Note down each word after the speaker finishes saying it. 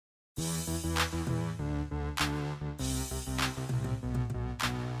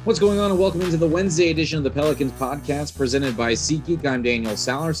What's going on, and welcome into the Wednesday edition of the Pelicans podcast presented by SeatGeek. I'm Daniel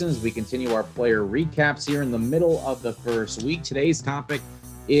Sallerson as we continue our player recaps here in the middle of the first week. Today's topic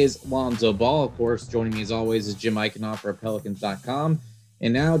is Lonzo Ball. Of course, joining me as always is Jim Eichenhoff for Pelicans.com.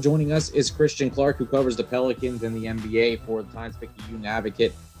 And now joining us is Christian Clark, who covers the Pelicans and the NBA for the Times-Picayune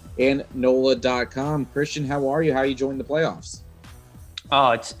Advocate and NOLA.com. Christian, how are you? How are you enjoying the playoffs?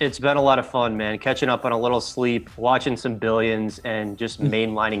 Oh, it's been a lot of fun, man. Catching up on a little sleep, watching some Billions, and just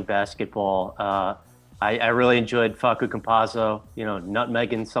mainlining basketball. I really enjoyed Facu Campazzo,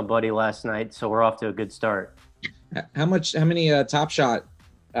 nutmegging somebody last night. So we're off to a good start. How many Top Shot,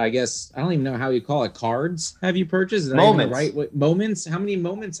 I guess, I don't even know how you call it, cards have you purchased? Moments? How many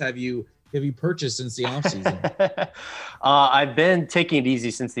moments have you purchased since the offseason? I've been taking it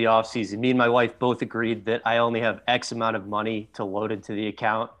easy since the offseason. Me and my wife both agreed that I only have X amount of money to load into the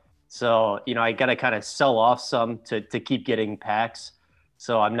account. So, I got to kind of sell off some to keep getting packs.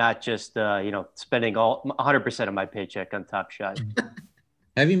 So I'm not just, spending 100% of my paycheck on Top Shot.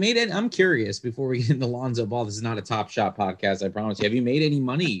 Have you made it? I'm curious before we get into Lonzo Ball. This is not a Top Shot podcast, I promise you. Have you made any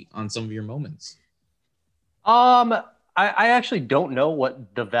money on some of your moments? I actually don't know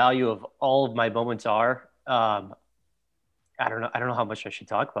what the value of all of my moments are. I don't know how much I should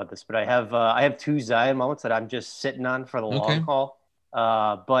talk about this, but I have two Zion moments that I'm just sitting on for the long haul.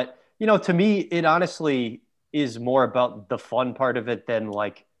 But to me, it honestly is more about the fun part of it than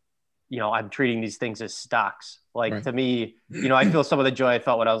I'm treating these things as stocks. Right. To me, I feel some of the joy I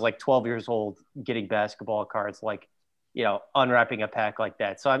felt when I was 12 years old getting basketball cards, unwrapping a pack like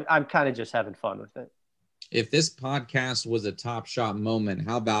that. So I'm kind of just having fun with it. If this podcast was a Top Shot moment,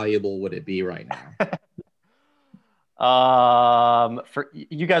 how valuable would it be right now? For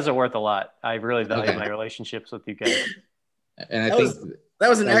you guys are worth a lot. I really value my relationships with you guys. And that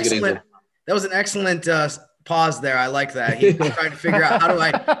was an excellent pause there. I like that. He was trying to figure out how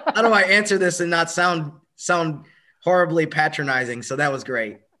do I answer this and not sound horribly patronizing. So that was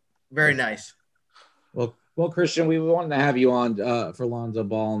great. Very nice. Well, Christian, we wanted to have you on for Lonzo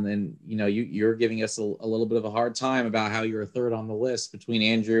Ball, and you're giving us a little bit of a hard time about how you're third on the list between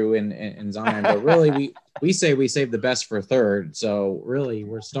Andrew and Zion, but really we say we save the best for third. So really,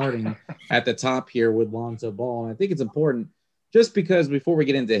 we're starting at the top here with Lonzo Ball, and I think it's important just because before we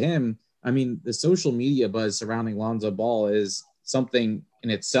get into him, I mean, the social media buzz surrounding Lonzo Ball is something in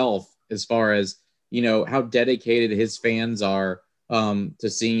itself, as far as how dedicated his fans are to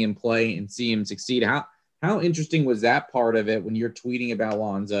seeing him play and see him succeed. How interesting was that part of it when you're tweeting about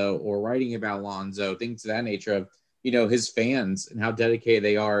Lonzo or writing about Lonzo, things of that nature of, his fans and how dedicated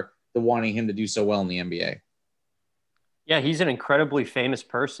they are to wanting him to do so well in the NBA? Yeah, he's an incredibly famous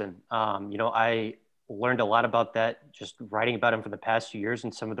person. I learned a lot about that just writing about him for the past few years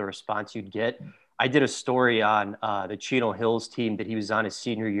and some of the response you'd get. I did a story on the Chino Hills team that he was on his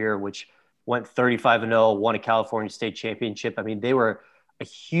senior year, which went 35-0, won a California State championship. I mean, they were a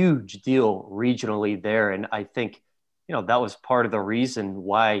huge deal regionally there. And I think, that was part of the reason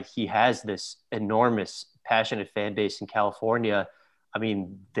why he has this enormous, passionate fan base in California. I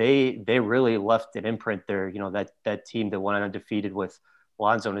mean, they really left an imprint there, that team that went undefeated with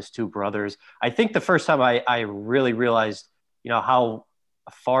Lonzo and his two brothers. I think the first time I really realized, how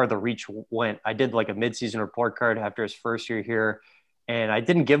far the reach went, I did a midseason report card after his first year here, and I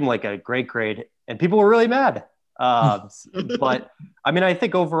didn't give him a great grade, and people were really mad. But I mean, I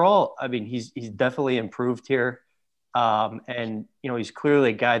think overall, he's definitely improved here. And he's clearly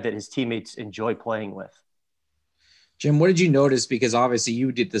a guy that his teammates enjoy playing with. Jim, what did you notice? Because obviously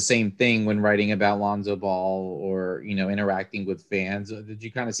you did the same thing when writing about Lonzo Ball or, interacting with fans. Did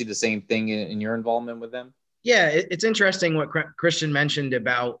you kind of see the same thing in your involvement with them? Yeah, it's interesting what Christian mentioned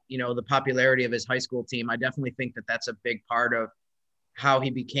about, the popularity of his high school team. I definitely think that that's a big part of how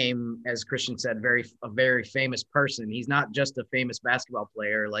he became, as Christian said, a very famous person. He's not just a famous basketball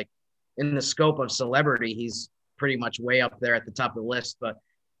player. In the scope of celebrity, he's pretty much way up there at the top of the list. But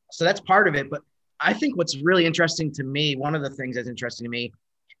so that's part of it. But I think what's really interesting to me, one of the things that's interesting to me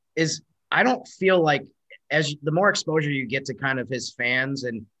is I don't feel like as the more exposure you get to kind of his fans,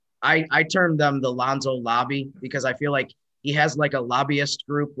 and I term them the Lonzo lobby, because I feel like he has a lobbyist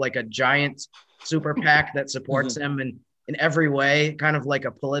group, a giant super PAC that supports him and in every way, kind of like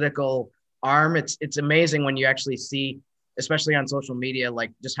a political arm. It's amazing when you actually see, especially on social media,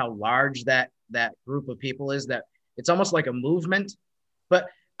 just how large that group of people is, that it's almost like a movement. But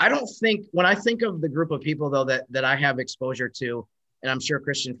I don't think, when I think of the group of people though, that I have exposure to, and I'm sure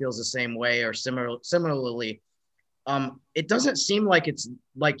Christian feels the same way or similarly, it doesn't seem like it's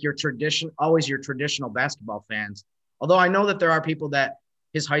always your traditional basketball fans. Although I know that there are people that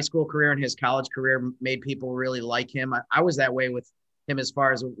his high school career and his college career made people really like him. I was that way with him as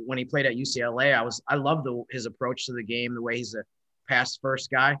far as when he played at UCLA. I love his approach to the game, the way he's a pass first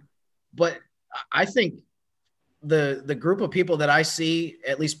guy. But I think the group of people that I see,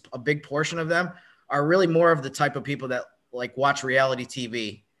 at least a big portion of them, are really more of the type of people that like watch reality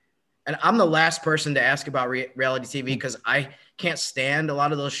TV. And I'm the last person to ask about reality TV because I can't stand a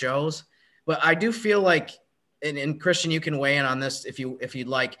lot of those shows. But I do feel like, and Christian, you can weigh in on this if you'd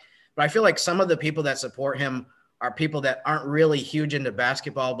like, but I feel like some of the people that support him are people that aren't really huge into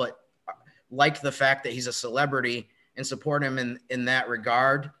basketball, but like the fact that he's a celebrity and support him in that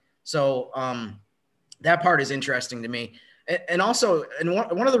regard. So that part is interesting to me. And also, and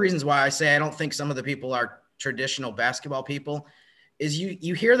one of the reasons why I say I don't think some of the people are traditional basketball people is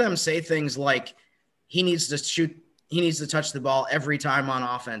you hear them say things like he needs to touch the ball every time on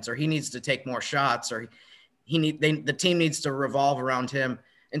offense, or he needs to take more shots, or the team needs to revolve around him.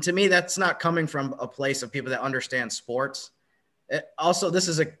 And to me, that's not coming from a place of people that understand sports. Also, this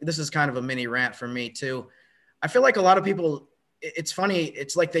is kind of a mini rant for me too. I feel like a lot of people, it's funny.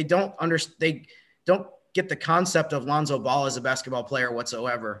 It's like they don't get the concept of Lonzo Ball as a basketball player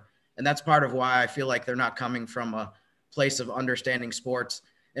whatsoever. And that's part of why I feel like they're not coming from a place of understanding sports.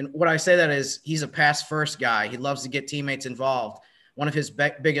 And what I say that is he's a pass first guy. He loves to get teammates involved. One of his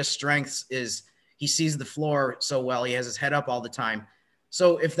biggest strengths is he sees the floor so well. He has his head up all the time.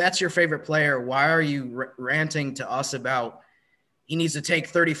 So if that's your favorite player, why are you ranting to us about he needs to take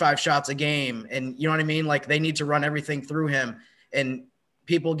 35 shots a game? And you know what I mean? Like they need to run everything through him. And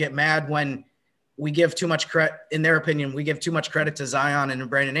people get mad when we give too much credit, in their opinion, we give too much credit to Zion and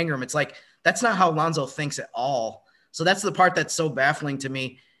Brandon Ingram. It's like, that's not how Lonzo thinks at all. So that's the part that's so baffling to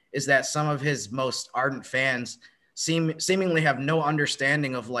me, is that some of his most ardent fans seemingly have no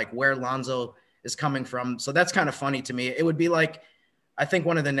understanding of like where Lonzo is coming from. So that's kind of funny to me. It would be like, I think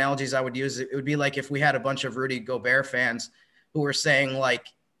one of the analogies I would use, it would be like if we had a bunch of Rudy Gobert fans who were saying like,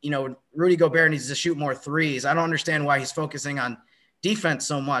 you know, Rudy Gobert needs to shoot more threes. I don't understand why he's focusing on defense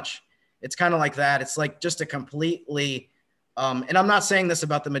so much. It's kind of like that. It's like just a completely and I'm not saying this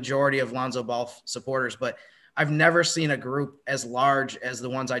about the majority of Lonzo Ball supporters, but I've never seen a group as large as the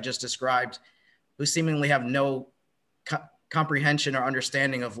ones I just described who seemingly have no comprehension or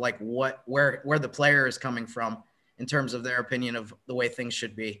understanding of like where the player is coming from in terms of their opinion of the way things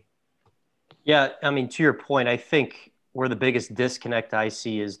should be. Yeah, I mean, to your point, I think where the biggest disconnect I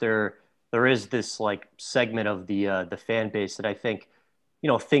see is there is this like segment of the fan base that I think, you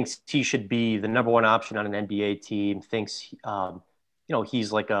know, thinks he should be the number one option on an NBA team, thinks, you know,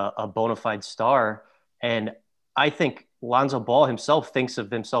 he's like a bona fide star. And I think Lonzo Ball himself thinks of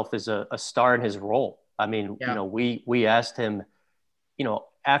himself as a star in his role. I mean, Yeah. you know, we asked him, you know,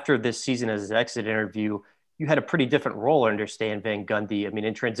 after this season as his exit interview, you had a pretty different role under Stan Van Gundy. I mean,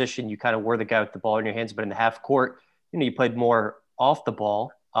 in transition, you kind of were the guy with the ball in your hands, but in the half court, you know, you played more off the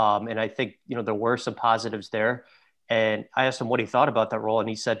ball. And I think, you know, there were some positives there. And I asked him what he thought about that role. And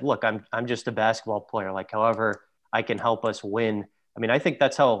he said, look, I'm just a basketball player. Like, however I can help us win. I mean, I think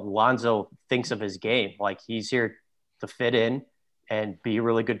that's how Lonzo thinks of his game. Like, he's here to fit in and be a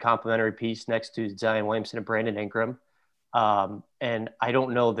really good complementary piece next to Zion Williamson and Brandon Ingram. And I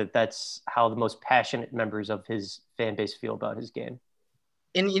don't know that that's how the most passionate members of his fan base feel about his game.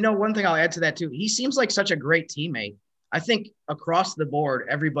 And, you know, one thing I'll add to that too, he seems like such a great teammate. I think across the board,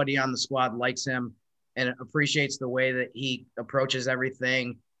 everybody on the squad likes him and appreciates the way that he approaches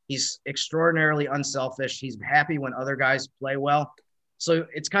everything. He's extraordinarily unselfish. He's happy when other guys play well. So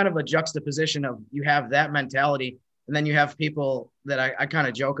it's kind of a juxtaposition of you have that mentality, and then you have people that I kind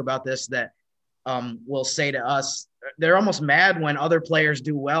of joke about this that will say to us, they're almost mad when other players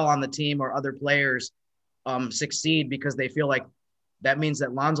do well on the team or other players succeed because they feel like that means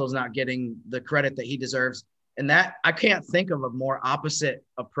that Lonzo's not getting the credit that he deserves. And that I can't think of a more opposite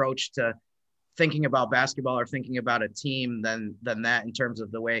approach to thinking about basketball or thinking about a team than that in terms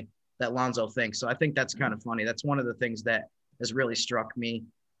of the way that Lonzo thinks. So I think that's kind of funny. That's one of the things that has really struck me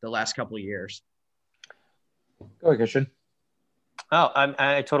the last couple of years. Go ahead, Christian. Oh,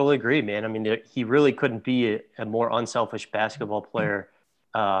 I totally agree, man. I mean, he really couldn't be a more unselfish basketball player,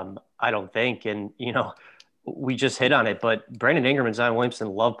 I don't think. And, you know, we just hit on it, but Brandon Ingram and Zion Williamson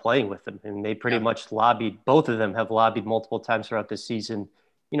love playing with him. And they pretty much lobbied, both of them have lobbied multiple times throughout this season,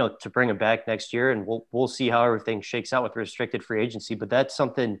 you know, to bring him back next year. And we'll see how everything shakes out with restricted free agency. But that's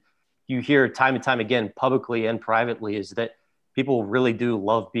something you hear time and time again, publicly and privately, is that people really do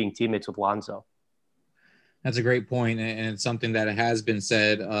love being teammates with Lonzo. That's a great point, and it's something that has been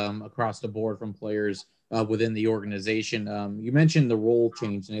said across the board from players within the organization. You mentioned the role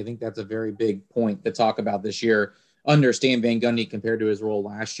change, and I think that's a very big point to talk about this year. Understand Van Gundy compared to his role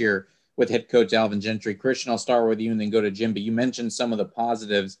last year. with head coach Alvin Gentry. Christian, I'll start with you and then go to Jim, but you mentioned some of the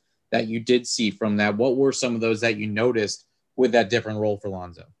positives that you did see from that. What were some of those that you noticed with that different role for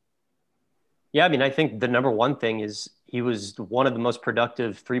Lonzo? Yeah, I mean, I think the number one thing is he was one of the most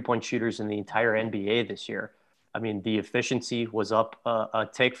productive three-point shooters in the entire NBA this year. I mean, the efficiency was up a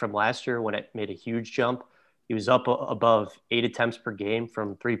tick from last year when it made a huge jump. He was up above 8 attempts per game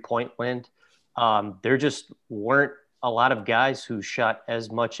from three-point land. There just weren't a lot of guys who shot as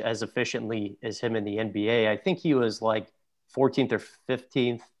much as efficiently as him in the NBA. I think he was like 14th or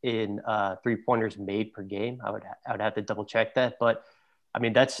 15th in three-pointers made per game. I would have to double check that, but I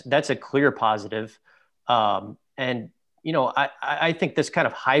mean, that's a clear positive. And, you know, I think this kind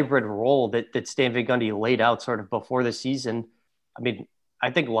of hybrid role that Stan Van Gundy laid out sort of before the season, I mean, I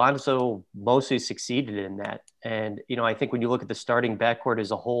think Lonzo mostly succeeded in that. And, you know, I think when you look at the starting backcourt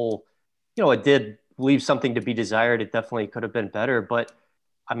as a whole, you know, it did leave something to be desired. It definitely could have been better. But,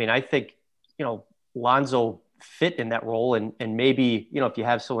 I mean, I think, you know, Lonzo fit in that role. And maybe, you know, if you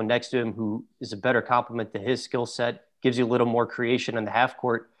have someone next to him who is a better complement to his skill set, gives you a little more creation in the half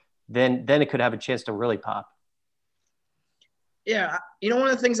court, then it could have a chance to really pop. Yeah, you know, one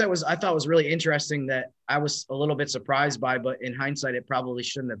of the things I thought was really interesting that I was a little bit surprised by, but in hindsight, it probably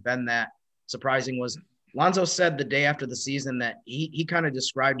shouldn't have been that surprising, was Lonzo said the day after the season that he kind of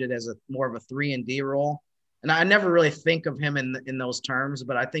described it as a more of a 3-and-D role. And I never really think of him in those terms,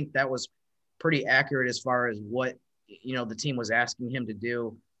 but I think that was pretty accurate as far as what, you know, the team was asking him to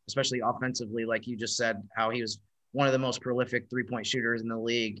do, especially offensively, like you just said, how he was one of the most prolific three-point shooters in the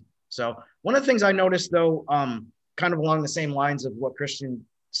league. So one of the things I noticed, though, kind of along the same lines of what Christian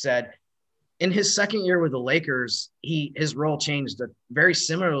said, in his second year with the Lakers, his role changed very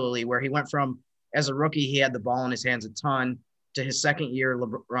similarly, where he went from, as a rookie, he had the ball in his hands a ton, to his second year,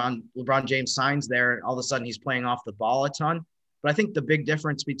 LeBron James signs there, and all of a sudden he's playing off the ball a ton. But I think the big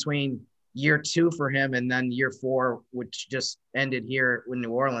difference between year 2 for him and then year 4, which just ended here in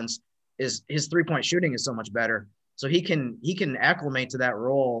New Orleans, is his three-point shooting is so much better. So he can acclimate to that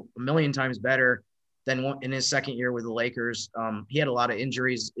role a million times better than in his second year with the Lakers. He had a lot of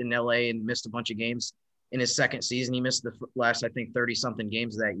injuries in LA and missed a bunch of games in his second season. He missed the last, I think, 30-something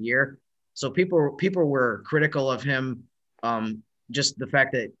games that year. So people were critical of him, just the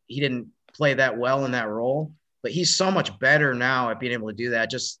fact that he didn't play that well in that role. But he's so much better now at being able to do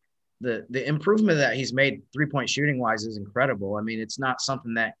that. Just the improvement that he's made three-point shooting-wise is incredible. I mean, it's not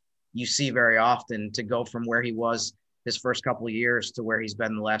something that you see very often, to go from where he was his first couple of years to where he's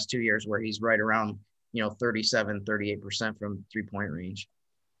been the last 2 years, where he's right around, 37-38% from three-point range.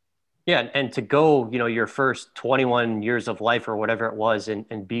 Yeah, and to go, your first 21 years of life or whatever it was,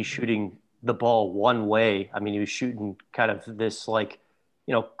 and be shooting the ball one way. I mean, he was shooting kind of this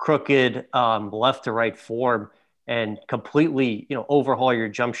crooked left to right form, and completely, overhaul your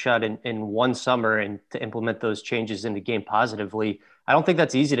jump shot in one summer, and to implement those changes in the game positively. I don't think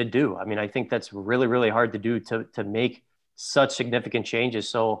that's easy to do. I mean, I think that's really, really hard to do, to make such significant changes.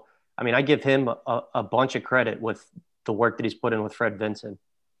 So, I mean, I give him a bunch of credit with the work that he's put in with Fred Vinson.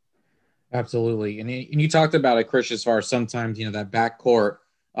 Absolutely. And you talked about it, Chris, as far as sometimes, that backcourt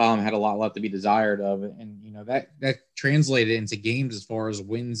had a lot left to be desired of. And, that translated into games as far as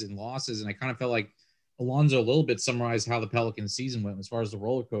wins and losses. And I kind of felt like Lonzo a little bit summarized how the Pelicans season went as far as the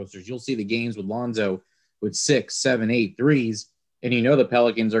roller coasters. You'll see the games with Lonzo with 6, 7, 8 threes, and the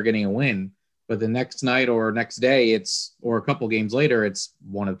Pelicans are getting a win. But the next night or next day, or a couple games later, it's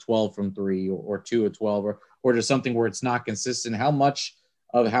 1 of 12 from 3 or 2 of 12 or just something where it's not consistent. How much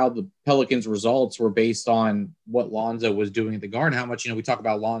of how the Pelicans results were based on what Lonzo was doing at the guard, how much, we talk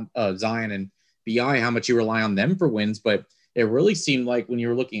about Zion and BI, how much you rely on them for wins, but it really seemed like when you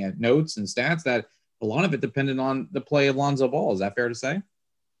were looking at notes and stats that a lot of it depended on the play of Lonzo Ball. Is that fair to say?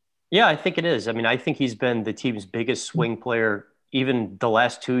 Yeah, I think it is. I mean, I think he's been the team's biggest swing player even the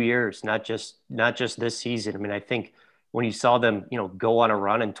last 2 years, not just this season. I mean, I think when you saw them, go on a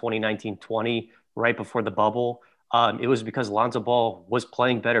run in 2019-20 right before the bubble, it was because Lonzo Ball was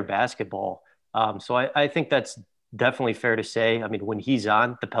playing better basketball. So I think that's definitely fair to say. I mean, when he's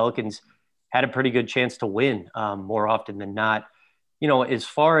on, the Pelicans had a pretty good chance to win more often than not. As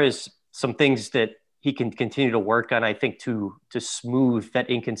far as some things that he can continue to work on, I think to smooth that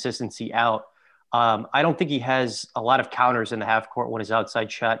inconsistency out. I don't think he has a lot of counters in the half court when his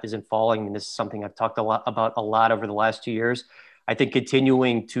outside shot isn't falling. And this is something I've talked about a lot over the last 2 years. I think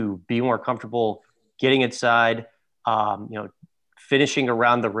continuing to be more comfortable getting inside, finishing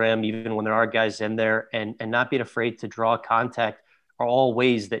around the rim, even when there are guys in there, and not being afraid to draw contact are all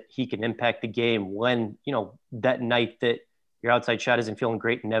ways that he can impact the game when, that night that your outside shot isn't feeling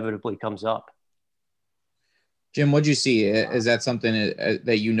great inevitably comes up. Jim, what'd you see? Is that something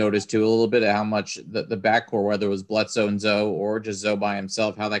that you noticed too, a little bit of how much the backcourt, whether it was Bledsoe and Zoe or just Zoe by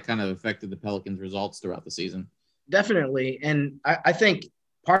himself, how that kind of affected the Pelicans' results throughout the season? Definitely. And I think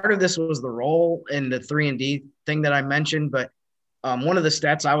part of this was the role in the 3-and-D thing that I mentioned, but one of the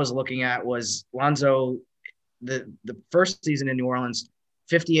stats I was looking at was Lonzo, the first season in New Orleans,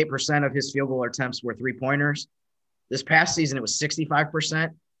 58% of his field goal attempts were three-pointers. This past season, it was 65%.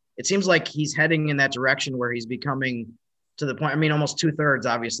 It seems like he's heading in that direction where he's becoming to the point. I mean, almost 2/3,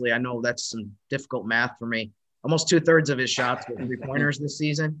 obviously. I know that's some difficult math for me. Almost 2/3 of his shots were three-pointers this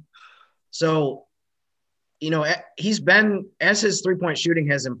season. So, he's been, as his three-point shooting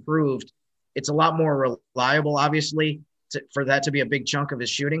has improved, it's a lot more reliable, obviously, for that to be a big chunk of his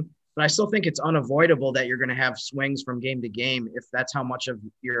shooting. But I still think it's unavoidable that you're going to have swings from game to game if that's how much of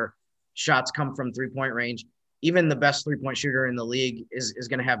your shots come from three-point range. Even the best three-point shooter in the league is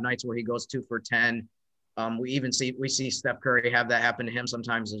going to have nights where he goes 2 for 10. We see Steph Curry have that happen to him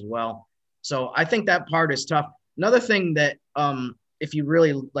sometimes as well. So I think that part is tough. Another thing that if you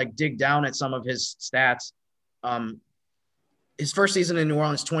really dig down at some of his stats, his first season in New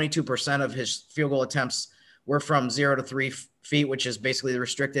Orleans, 22% of his field goal attempts were from 0 to 3 feet, which is basically the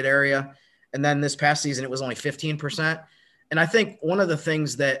restricted area. And then this past season, it was only 15%. And I think one of the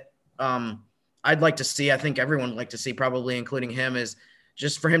things that I'd like to see, I think everyone would like to see, probably including him, is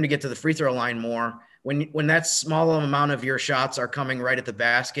just for him to get to the free throw line more. When that small amount of your shots are coming right at the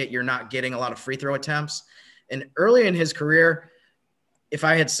basket, you're not getting a lot of free throw attempts. And early in his career, if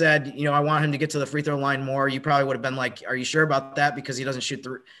I had said, I want him to get to the free throw line more, you probably would have been like, are you sure about that? Because he doesn't shoot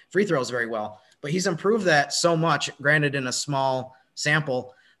free throws very well. But he's improved that so much, granted in a small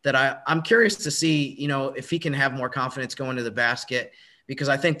sample, that I'm curious to see, if he can have more confidence going to the basket, because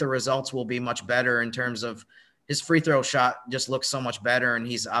I think the results will be much better in terms of his free throw shot just looks so much better, and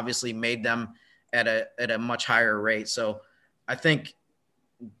he's obviously made them at a much higher rate. So I think,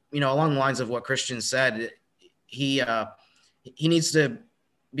 along the lines of what Christian said, he needs to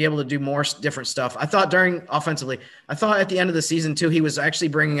be able to do more different stuff. I thought offensively, at the end of the season too, he was actually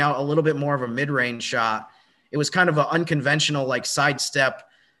bringing out a little bit more of a mid-range shot. It was kind of an unconventional, sidestep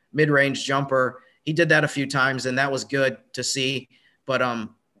mid-range jumper. He did that a few times, and that was good to see. But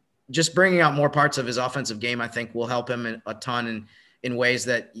just bringing out more parts of his offensive game, I think, will help him a ton in ways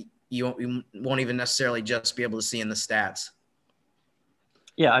that you won't even necessarily just be able to see in the stats.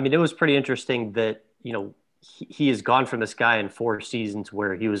 Yeah, I mean, it was pretty interesting that, he has gone from this guy in 4 seasons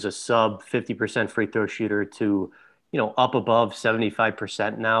where he was a sub 50% free throw shooter to, up above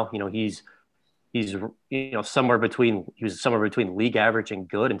 75% now. He's somewhere between league average and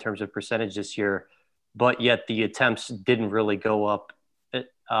good in terms of percentage this year, but yet the attempts didn't really go up,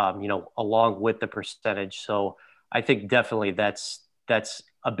 along with the percentage. So I think definitely that's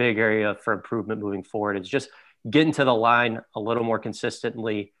a big area for improvement moving forward. It's just getting to the line a little more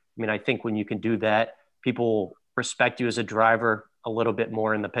consistently. I mean, I think when you can do that, people respect you as a driver a little bit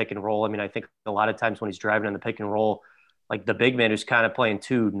more in the pick and roll. I mean, I think a lot of times when he's driving in the pick and roll, the big man who's kind of playing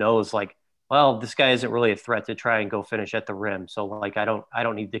 2 knows well, this guy isn't really a threat to try and go finish at the rim. So I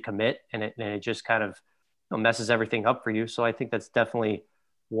don't need to commit, and it just kind of messes everything up for you. So I think that's definitely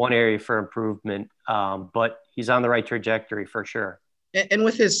one area for improvement. But he's on the right trajectory for sure. And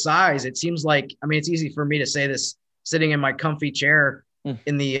with his size, it seems like, I mean, it's easy for me to say this sitting in my comfy chair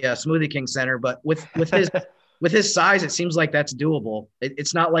in the Smoothie King Center, but with his size, it seems like that's doable.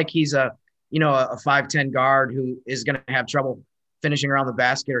 It's not like he's a 5'10" guard who is going to have trouble finishing around the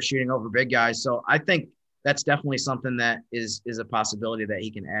basket or shooting over big guys. So I think that's definitely something that is a possibility that he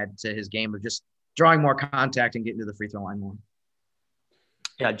can add to his game of just drawing more contact and getting to the free throw line more.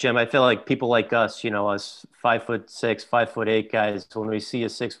 Yeah, Jim, I feel like people like us, us 5'6", 5'8" guys, when we see a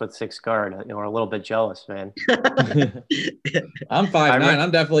 6'6" guard, we're a little bit jealous, man. I'm 5'9".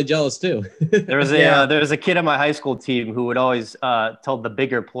 I'm definitely jealous too. There was a kid on my high school team who would always tell the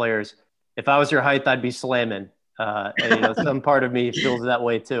bigger players, if I was your height, I'd be slamming. And, some part of me feels that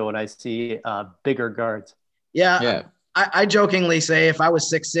way too when I see bigger guards. Yeah. I jokingly say if I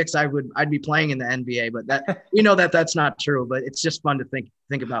was 6'6", I'd be playing in the NBA, but that's not true. But it's just fun to think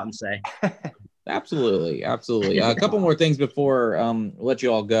about and say. Absolutely. A couple more things before we'll let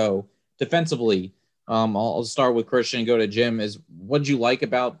you all go. Defensively, I'll start with Christian and go to Jim. What did you like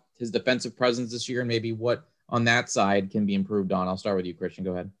about his defensive presence this year, and maybe what on that side can be improved on? I'll start with you, Christian.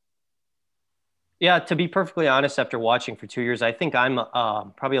 Go ahead. Yeah, to be perfectly honest, after watching for 2 years, I think I'm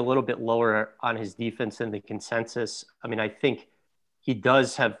probably a little bit lower on his defense than the consensus. I mean, I think he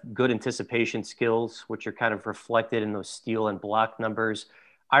does have good anticipation skills, which are kind of reflected in those steal and block numbers.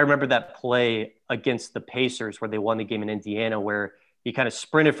 I remember that play against the Pacers where they won the game in Indiana, where he kind of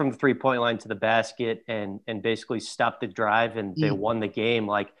sprinted from the 3-point line to the basket and basically stopped the drive, and they won the game.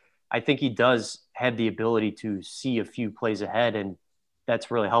 Like, I think he does have the ability to see a few plays ahead, and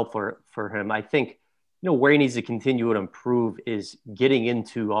that's really helpful for him. I think, where he needs to continue to improve is getting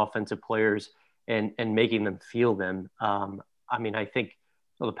into offensive players and making them feel them. I mean, I think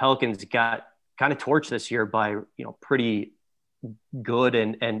the Pelicans got kind of torched this year by, pretty good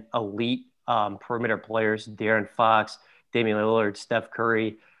and elite perimeter players, De'Aaron Fox, Damian Lillard, Steph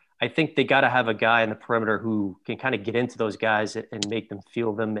Curry. I think they got to have a guy in the perimeter who can kind of get into those guys and make them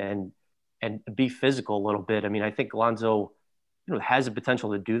feel them and be physical a little bit. I mean, I think Lonzo, has the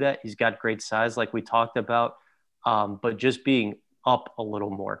potential to do that. He's got great size, like we talked about, but just being up a little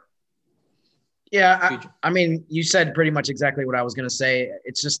more. Yeah, I mean, you said pretty much exactly what I was going to say.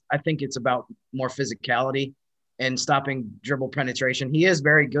 It's just, I think it's about more physicality and stopping dribble penetration. He is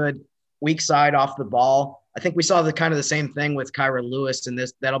very good weak side off the ball. I think we saw the same thing with Kyra Lewis, and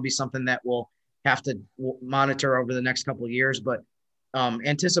that'll be something that we'll have to monitor over the next couple of years. But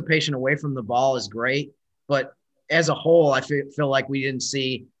anticipation away from the ball is great. But as a whole, I feel like we didn't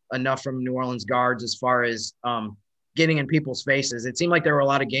see enough from New Orleans guards as far as getting in people's faces. It seemed like there were a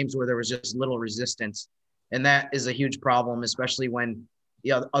lot of games where there was just little resistance, and that is a huge problem, especially when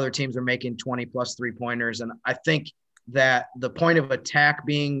the other teams are making 20-plus three-pointers. And I think that the point of attack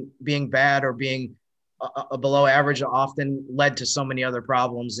being bad or being a below average often led to so many other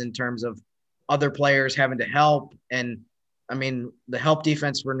problems in terms of other players having to help. And I mean, the help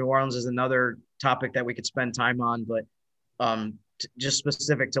defense for New Orleans is another topic that we could spend time on, but just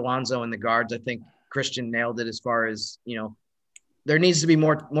specific to Lonzo and the guards, I think Christian nailed it as far as, there needs to be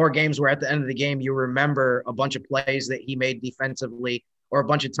more games where at the end of the game, you remember a bunch of plays that he made defensively, or a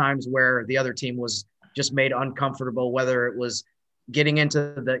bunch of times where the other team was just made uncomfortable, whether it was getting into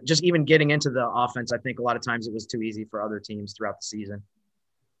the offense. I think a lot of times it was too easy for other teams throughout the season.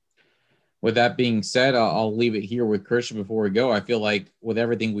 With that being said, I'll leave it here with Christian before we go. I feel like with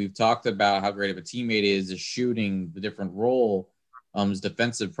everything we've talked about, how great of a teammate is, his shooting, the different role, his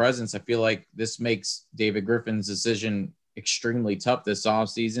defensive presence, I feel like this makes David Griffin's decision extremely tough this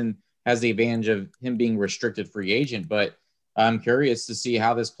offseason. Has the advantage of him being restricted free agent, but I'm curious to see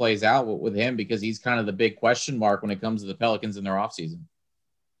how this plays out with him, because he's kind of the big question mark when it comes to the Pelicans in their offseason.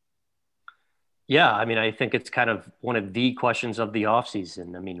 Yeah, I mean, I think it's kind of one of the questions of the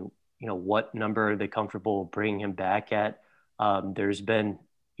offseason. I mean, what number are they comfortable bringing him back at? There's been,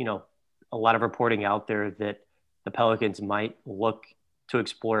 a lot of reporting out there that the Pelicans might look to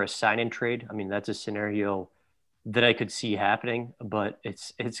explore a sign and trade. I mean, that's a scenario that I could see happening, but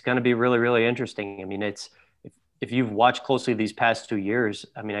it's going to be really, really interesting. I mean, if you've watched closely these past 2 years,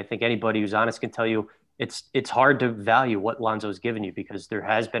 I mean, I think anybody who's honest can tell you it's hard to value what Lonzo's given you, because there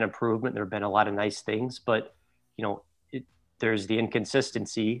has been improvement. There have been a lot of nice things, but there's the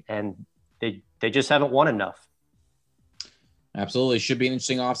inconsistency, and they just haven't won enough. Absolutely. Should be an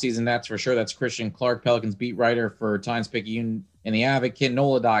interesting offseason, that's for sure. That's Christian Clark, Pelicans beat writer for Times-Picayune and The Advocate,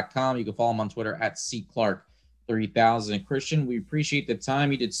 NOLA.com. You can follow him on Twitter at @CClark3000. Christian, we appreciate the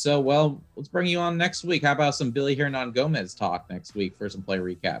time. You did so well. Let's bring you on next week. How about some Billy Hernan-Gomez talk next week for some player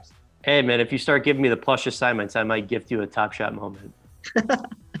recaps? Hey, man, if you start giving me the plush assignments, I might gift you a Top Shot moment.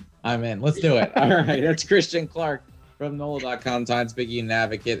 I'm in. Let's do it. All right. That's Christian Clark from NOLA.com, Times-Picayune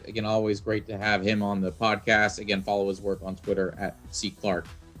Advocate. Again, always great to have him on the podcast. Again, follow his work on Twitter at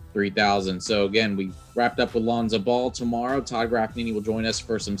 @CClark3000. So again, we wrapped up with Lonzo Ball. Tomorrow, Todd Grafnini will join us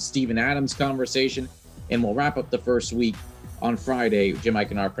for some Steven Adams conversation, and we'll wrap up the first week on Friday, Jim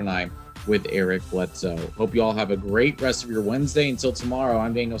Eichenar and I, with Eric Bledsoe. Hope you all have a great rest of your Wednesday. Until tomorrow,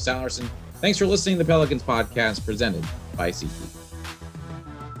 I'm Daniel Salerson. Thanks for listening to the Pelicans podcast presented by SeatGeek.